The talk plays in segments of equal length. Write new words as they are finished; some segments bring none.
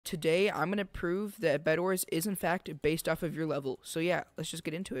today I'm going to prove that bedwars is in fact based off of your level. So yeah, let's just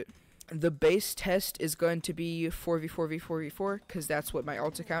get into it. The base test is going to be 4v4v4v4 because that's what my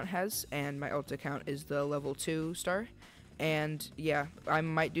alt account has, and my alt account is the level 2 star. And yeah, I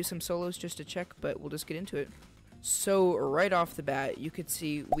might do some solos just to check, but we'll just get into it. So right off the bat, you could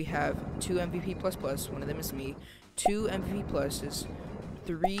see we have 2 MVP++, one of them is me, 2 MVP pluses,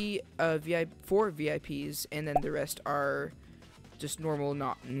 4 VIPs, and then the rest are just normal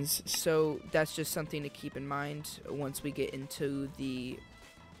nottons. So that's just something to keep in mind once we get into the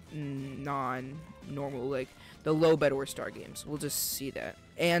non-normal, like the low bedwars star games. We'll just see that.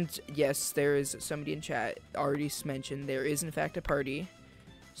 And yes, there is somebody in chat already mentioned there is in fact a party,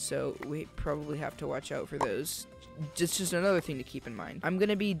 so we probably have to watch out for those. Just another thing to keep in mind. I'm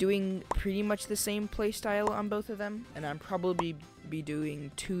gonna be doing pretty much the same play style on both of them, and I'm probably be doing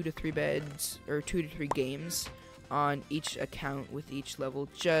 2 to 3 beds or 2 to 3 games on each account with each level,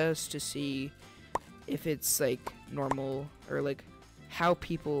 just to see if it's like normal or like how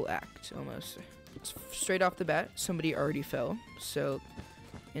people act almost. Straight off the bat, somebody already fell, so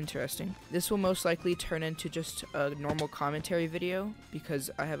interesting. This will most likely turn into just a normal commentary video because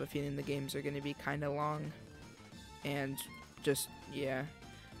I have a feeling the games are going to be kind of long and just, yeah.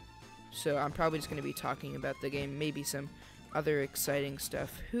 So I'm probably just going to be talking about the game, maybe some other exciting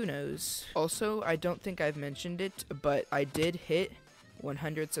stuff, who knows. Also, I don't think I've mentioned it, but I did hit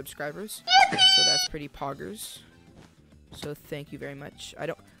 100 subscribers, so that's pretty poggers. So thank you very much.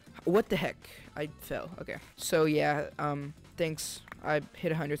 What the heck? I fell. Okay. So yeah, thanks. I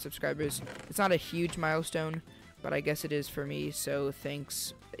hit 100 subscribers. It's not a huge milestone, but I guess it is for me. So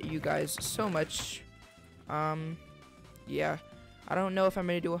thanks you guys so much. Yeah. I don't know if I'm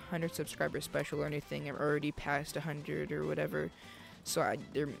going to do a 100 subscriber special or anything. I'm already past 100 or whatever. So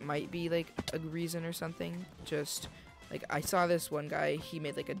there might be like a reason or something. Just like I saw this one guy, he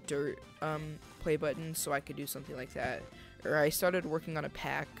made like a dirt play button, so I could do something like that. Or I started working on a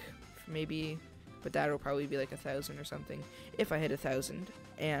pack, maybe, but that'll probably be like 1,000 or something if I hit 1,000.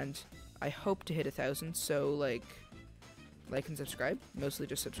 And I hope to hit 1,000, so like and subscribe. Mostly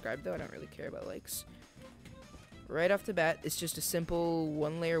just subscribe though, I don't really care about likes. Right off the bat, it's just a simple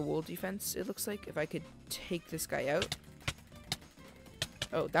 1-layer wool defense, it looks like. If I could take this guy out.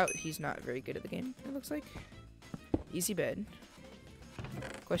 Oh, he's not very good at the game, it looks like. Easy bed.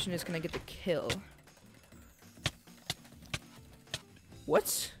 Question is, can I get the kill?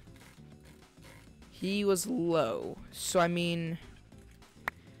 What? He was low. So, I mean,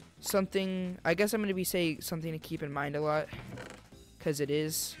 I guess I'm going to be saying something to keep in mind a lot. Because it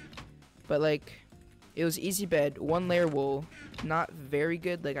is. But, like, it was easy bed, 1-layer wool. Not very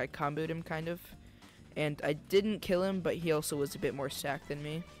good. Like, I comboed him, kind of. And I didn't kill him, but he also was a bit more stacked than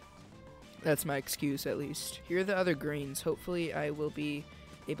me. That's my excuse, at least. Here are the other greens. Hopefully, I will be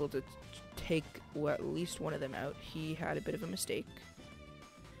able to take at least one of them out. He had a bit of a mistake.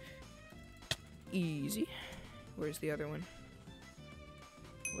 Easy. Where's the other one?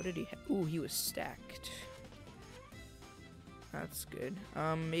 What did he have? Ooh, he was stacked. That's good.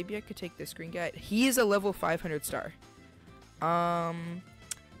 Maybe I could take this green guy. He is a level 500 star.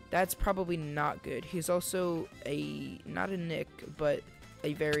 That's probably not good. He's also not a Nick, but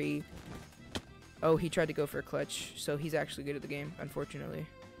a very... Oh, he tried to go for a clutch, so he's actually good at the game, unfortunately.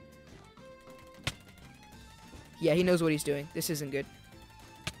 Yeah, he knows what he's doing. This isn't good.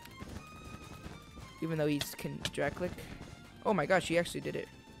 Even though he can drag click. Oh my gosh, he actually did it.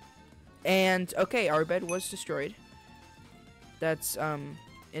 And, okay, our bed was destroyed. That's,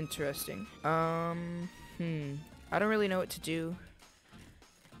 interesting. I don't really know what to do.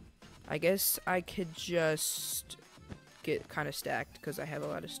 I guess I could just get kind of stacked because I have a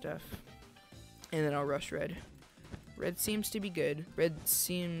lot of stuff. And then I'll rush red. Red seems to be good. Red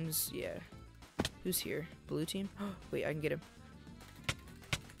seems, yeah. Who's here? Blue team? Wait, I can get him.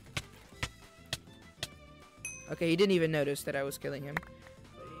 Okay, he didn't even notice that I was killing him.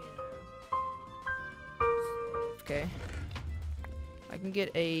 Okay. I can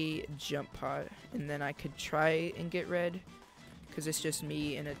get a jump pot, and then I could try and get red, because it's just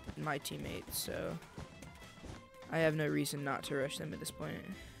me and my teammate, so I have no reason not to rush them at this point.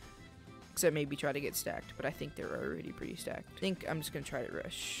 Except maybe try to get stacked, but I think they're already pretty stacked. I think I'm just going to try to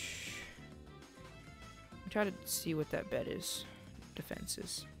rush. Try to see what that bet is. Defense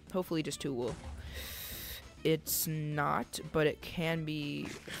is. Hopefully just 2 wool. It's not, but it can be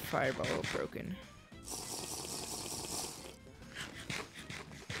fireball broken.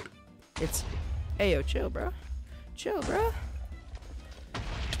 It's... Hey, yo, chill, bro. Chill, bro.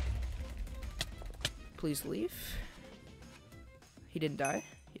 Please leave. He didn't die?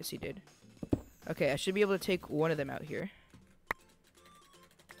 Yes, he did. Okay, I should be able to take one of them out here.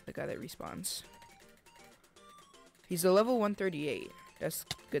 the guy that respawns. He's a level 138. That's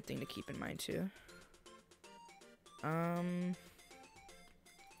a good thing to keep in mind too. What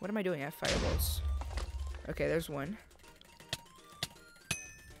am I doing? I have fireballs. Okay, there's one.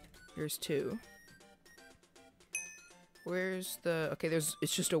 Here's two. Where's the... Okay, it's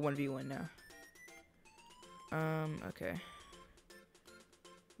just a 1v1 now. Okay.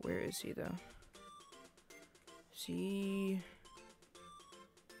 Where is he, though? Is he...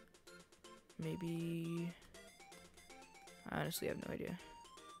 Maybe... I honestly have no idea.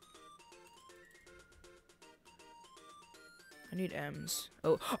 I need M's.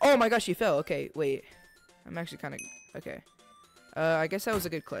 Oh my gosh, he fell. Okay, wait. I'm actually kind of... Okay. I guess that was a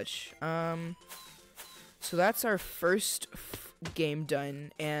good clutch. So that's our first game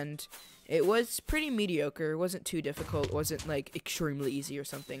done, and it was pretty mediocre. It wasn't too difficult. It wasn't, like, extremely easy or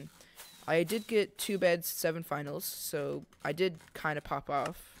something. I did get 2 beds, 7 finals, so I did kind of pop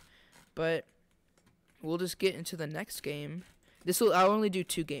off. But we'll just get into the next game. I'll only do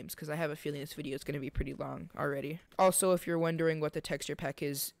 2 games, because I have a feeling this video is going to be pretty long already. Also, if you're wondering what the texture pack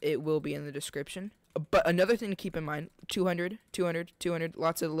is, it will be in the description. But another thing to keep in mind, 200, 200, 200,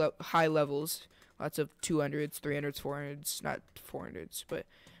 lots of high levels. Lots of 200s, 300s, 400s, not 400s, but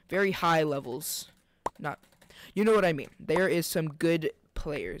very high levels. Not, you know what I mean. There is some good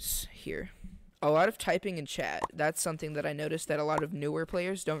players here. A lot of typing in chat. That's something that I noticed that a lot of newer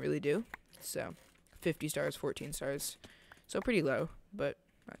players don't really do. So, 50 stars, 14 stars. So pretty low, but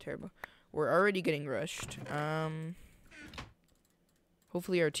not terrible. We're already getting rushed.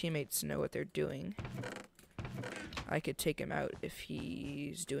 Hopefully our teammates know what they're doing. I could take him out if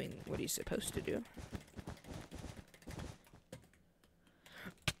he's doing what he's supposed to do.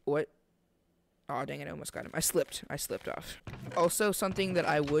 What? Oh, dang it, I almost got him. I slipped off. Also, something that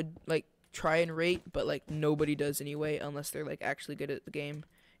I would, like, try and rate, but, like, nobody does anyway, unless they're, like, actually good at the game,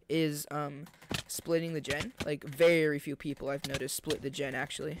 is, splitting the gen. Like, very few people I've noticed split the gen,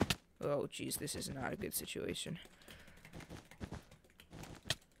 actually. Oh, jeez, this is not a good situation.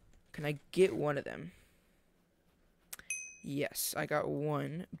 Can I get one of them? Yes, I got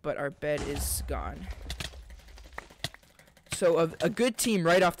one, but our bed is gone. So a good team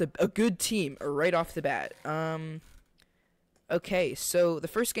right off the bat. Okay, so the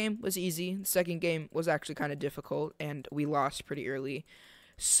first game was easy. The second game was actually kind of difficult, and we lost pretty early.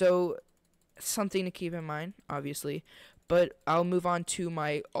 So something to keep in mind, obviously. But I'll move on to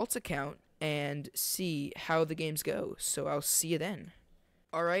my alt account and see how the games go. So I'll see you then.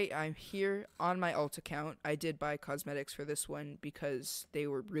 Alright, I'm here on my alt account. I did buy cosmetics for this one because they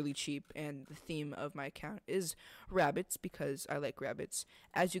were really cheap, and the theme of my account is rabbits because I like rabbits.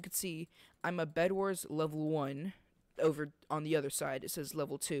 As you can see, I'm a bedwars level 1. Over on the other side, it says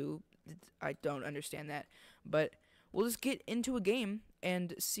level 2. I don't understand that, but we'll just get into a game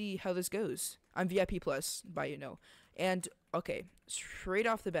and see how this goes. I'm VIP Plus, and okay, straight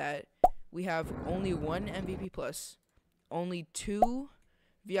off the bat, we have only 1 MVP Plus, only 2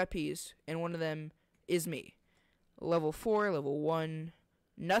 VIPs, and one of them is me. Level 4, level 1,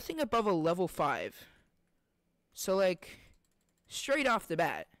 nothing above a level 5. So, like, straight off the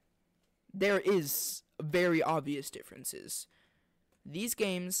bat, there is very obvious differences. These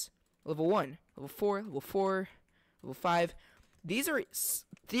games, level 1, level 4, level 4, level 5, these are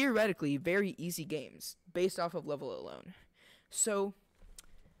theoretically very easy games based off of level alone. So,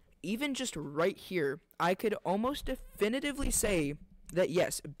 even just right here, I could almost definitively say that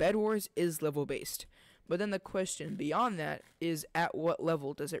yes, Bed Wars is level based. But then the question beyond that is, at what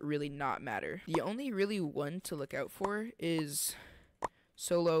level does it really not matter? The only really one to look out for is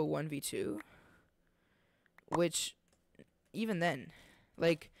solo 1v2, which even then,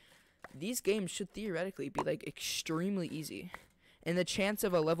 like, these games should theoretically be like extremely easy. And the chance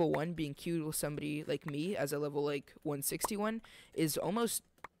of a level 1 being queued with somebody like me as a level like 161 is almost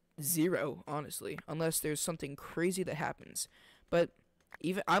 0, honestly, unless there's something crazy that happens. But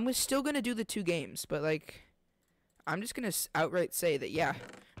even I'm still gonna do the 2 games, but like, I'm just gonna outright say that yeah,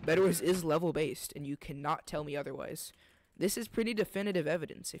 Bed Wars is level based, and you cannot tell me otherwise. This is pretty definitive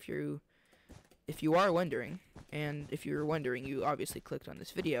evidence. If you are wondering, and if you're wondering, you obviously clicked on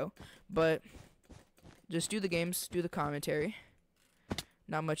this video, but just do the games, do the commentary.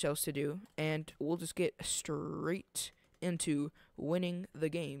 Not much else to do, and we'll just get straight into winning the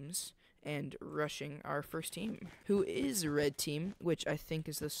games and rushing our first team, who is red team, which I think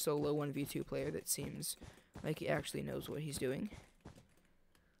is the solo 1v2 player that seems like he actually knows what he's doing.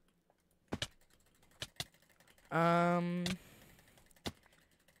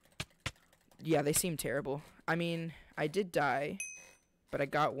 Yeah, they seem terrible. I mean, I did die, but I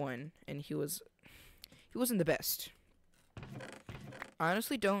got one, and he wasn't the best. I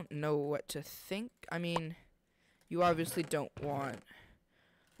honestly don't know what to think. I mean, you obviously don't want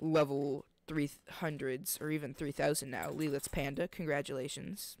level 300s or even 3000 now. Leelit's Panda,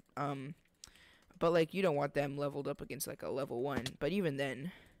 congratulations. But like you don't want them leveled up against like a level 1. But even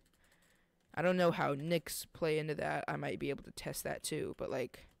then, I don't know how Nicks play into that. I might be able to test that too. But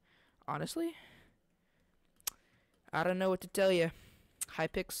like, honestly, I don't know what to tell you.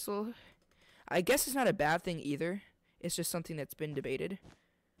 Hypixel, I guess it's not a bad thing either. It's just something that's been debated.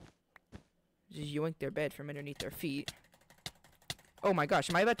 Just yoink their bed from underneath their feet. Oh my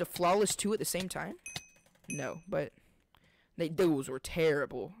gosh, am I about to flawless 2 at the same time? No, but those were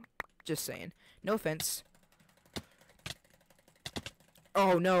terrible. Just saying. No offense.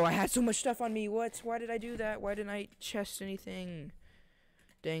 Oh no, I had so much stuff on me. What? Why did I do that? Why didn't I chest anything?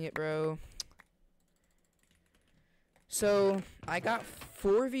 Dang it, bro. So, I got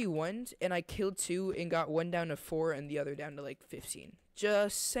 4v1'd, and I killed 2 and got 1 down to 4 and the other down to like 15.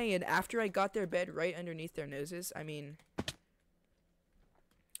 Just saying, after I got their bed right underneath their noses, I mean,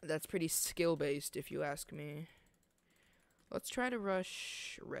 that's pretty skill-based if you ask me. Let's try to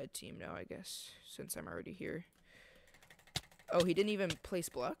rush red team now, I guess, since I'm already here. Oh, he didn't even place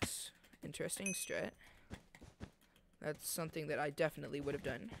blocks. Interesting strat. That's something that I definitely would have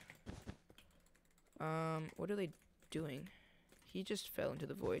done. What are they doing? He just fell into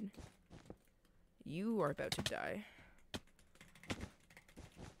the void. You are about to die.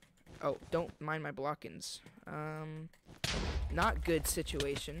 Oh, don't mind my blockins. Not good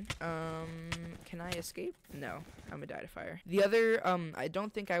situation. Can I escape? No, I'm gonna die to fire. The other, I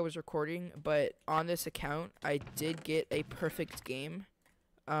don't think I was recording, but on this account, I did get a perfect game.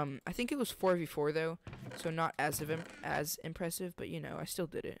 I think it was 4v4 though, so not as impressive, but you know, I still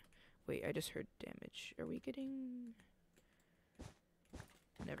did it. Wait, I just heard damage. Are we getting...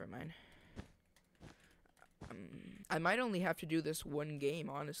 Never mind. I might only have to do this one game,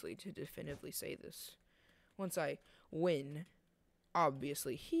 honestly, to definitively say this. Once I win,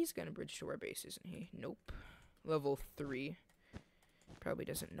 obviously, he's gonna bridge to our base, isn't he? Nope. Level 3. Probably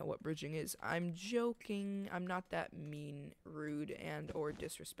doesn't know what bridging is. I'm joking. I'm not that mean, rude, and or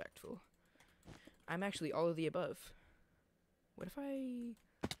disrespectful. I'm actually all of the above. What if I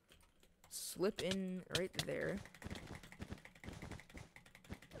slip in right there?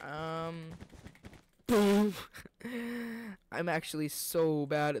 I'm actually so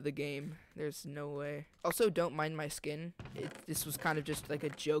bad at the game. There's no way. Also, don't mind my skin. This was kind of just like a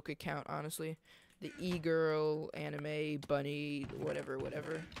joke account, honestly. The e-girl, anime, bunny, whatever.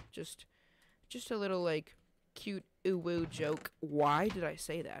 Just a little, like, cute ooh-woo joke. Why did I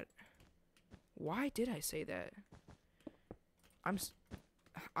say that? Why did I say that?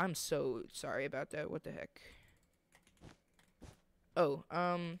 I'm so sorry about that. What the heck? Oh,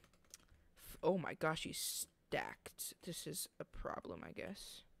 oh my gosh, he's stacked. This is a problem, I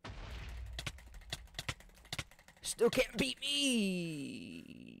guess. Still can't beat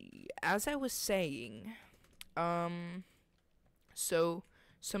me! As I was saying, so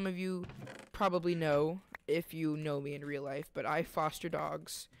some of you probably know, if you know me in real life, but I foster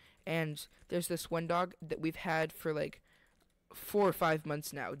dogs, and there's this one dog that we've had for like 4 or 5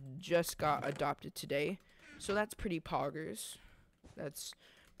 months now, just got adopted today, so that's pretty poggers. That's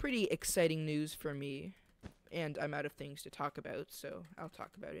pretty exciting news for me, and I'm out of things to talk about, so I'll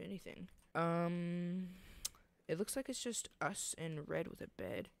talk about anything. It looks like it's just us and red with a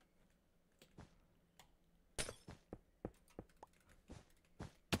bed.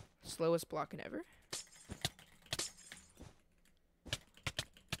 Slowest blocking ever.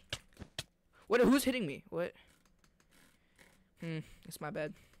 What? Who's hitting me? What? It's my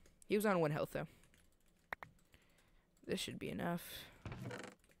bad. He was on 1 health though. This should be enough.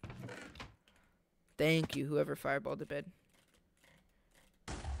 Thank you, whoever fireballed the bed.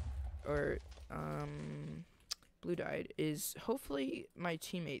 Or, blue died. Is hopefully my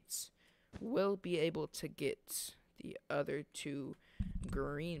teammates will be able to get the other 2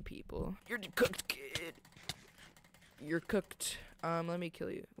 green people. You're cooked, kid. You're cooked. Let me kill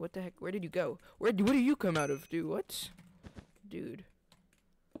you. What the heck? Where did you go? What do you come out of, dude? What? Dude.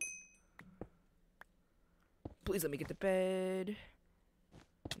 Please let me get to bed.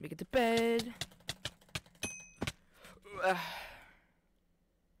 Let me get to bed.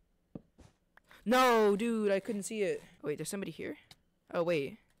 No, dude, I couldn't see it. Oh, wait, there's somebody here? Oh,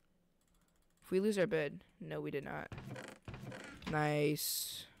 wait. If we lose our bed. No, we did not.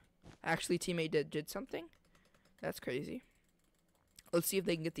 Nice. Actually, teammate did something? That's crazy. Let's see if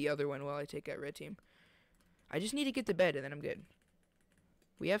they can get the other one while I take out red team. I just need to get to bed and then I'm good.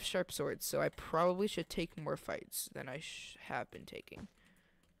 We have sharp swords, so I probably should take more fights than I have been taking.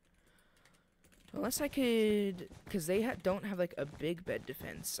 Unless I could, because they don't have like a big bed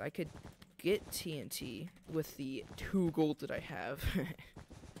defense. I could get TNT with the 2 gold that I have.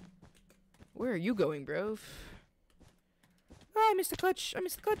 Where are you going, bro? Oh, I missed the clutch. I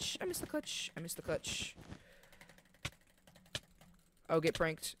missed the clutch. I missed the clutch. I missed the clutch. Oh, get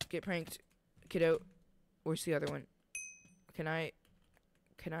pranked. Get pranked. Kiddo. Where's the other one? Can I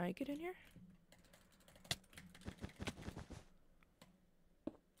get in here?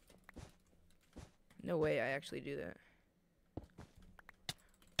 No way I actually do that.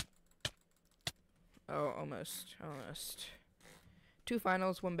 Oh, almost. Almost. 2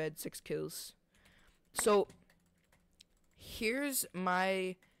 finals, 1 bed, 6 kills. So, here's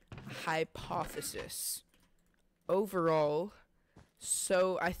my hypothesis. Overall,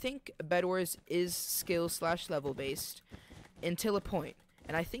 so I think bedwars is skill/level based until a point.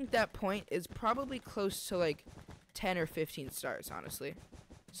 And I think that point is probably close to like 10 or 15 stars, honestly.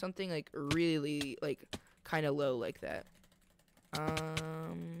 Something like really like kind of low like that.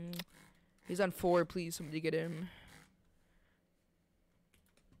 He's on 4, please somebody get him.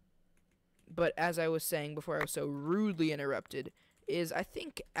 But as I was saying before I was so rudely interrupted, is I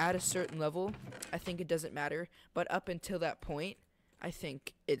think at a certain level, I think it doesn't matter, but up until that point, I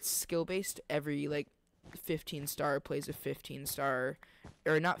think it's skill based. Every like 15 star plays a 15 star,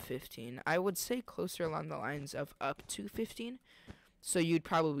 or not 15. I would say closer along the lines of up to 15. So you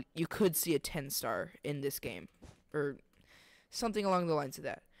could see a 10 star in this game, or something along the lines of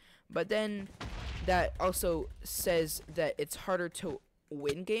that. But then that also says that it's harder to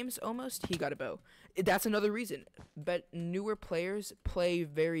win games almost. He got a bow. That's another reason. But newer players play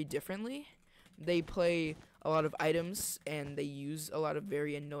very differently. They play a lot of items and they use a lot of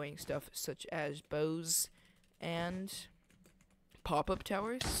very annoying stuff such as bows and pop-up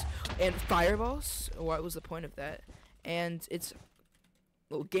towers and fireballs. What was the point of that? And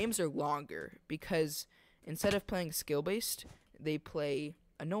games are longer because instead of playing skill-based, they play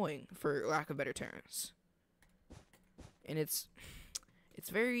annoying, for lack of better terms. And it's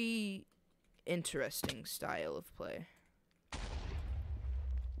very interesting style of play.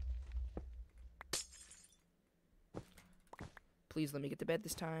 Please let me get to bed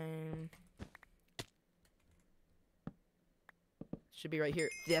this time. Should be right here.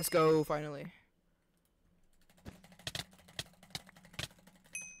 Let's go, finally.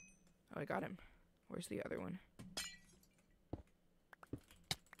 Oh, I got him. Where's the other one?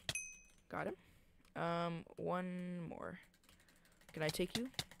 Got him. One more. Can I take you?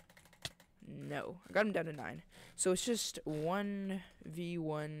 No. I got him down to 9. So it's just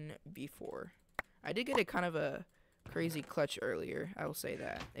 1v1v4. I did get a kind of a crazy clutch earlier. I will say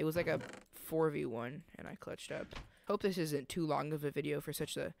that. It was like a 4v1 and I clutched up. Hope this isn't too long of a video for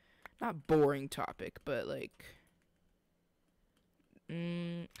such a not boring topic, but like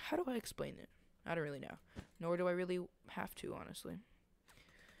how do I explain it? I don't really know. Nor do I really have to, honestly.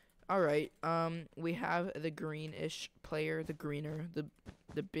 Alright, we have the greenish player, the greener,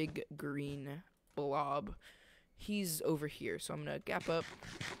 the big green blob. He's over here, so I'm gonna gap up.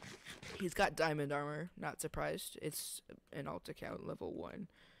 He's got diamond armor, not surprised. It's an alt account, level 1.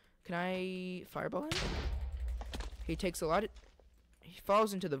 Can I fireball him? He takes a lot of... He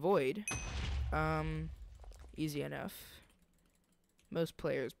falls into the void. Easy enough. Most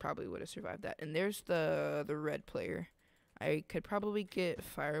players probably would have survived that. And there's the red player. I could probably get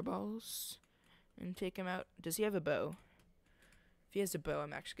fireballs and take him out. Does he have a bow? If he has a bow,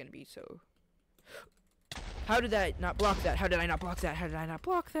 I'm actually going to be so... How did I not block that? How did I not block that? How did I not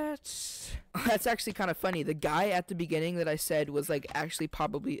block that? That's actually kind of funny. The guy at the beginning that I said was like actually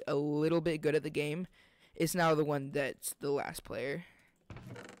probably a little bit good at the game is now the one that's the last player.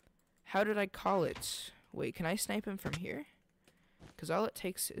 How did I call it? Wait, can I snipe him from here? Because all it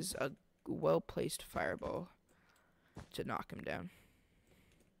takes is a well-placed fireball to knock him down.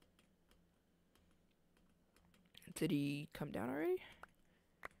 Did he come down already?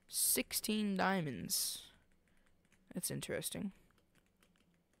 16 diamonds. That's interesting.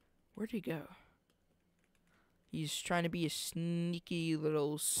 Where'd he go? He's trying to be a sneaky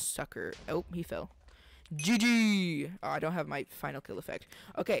little sucker. Oh, he fell. GG! Oh, I don't have my final kill effect.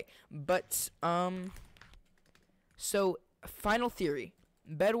 Okay, but, so, final theory.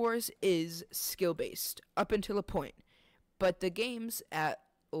 Bedwars is skill-based, up until a point. But the games at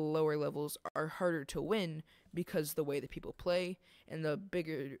lower levels are harder to win because the way that people play, and the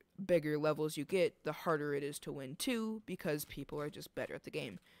bigger levels you get, the harder it is to win too, because people are just better at the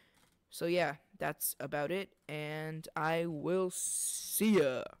game. So yeah, that's about it, and I will see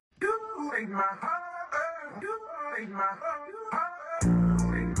ya. You ain't my heart, you ain't my heart.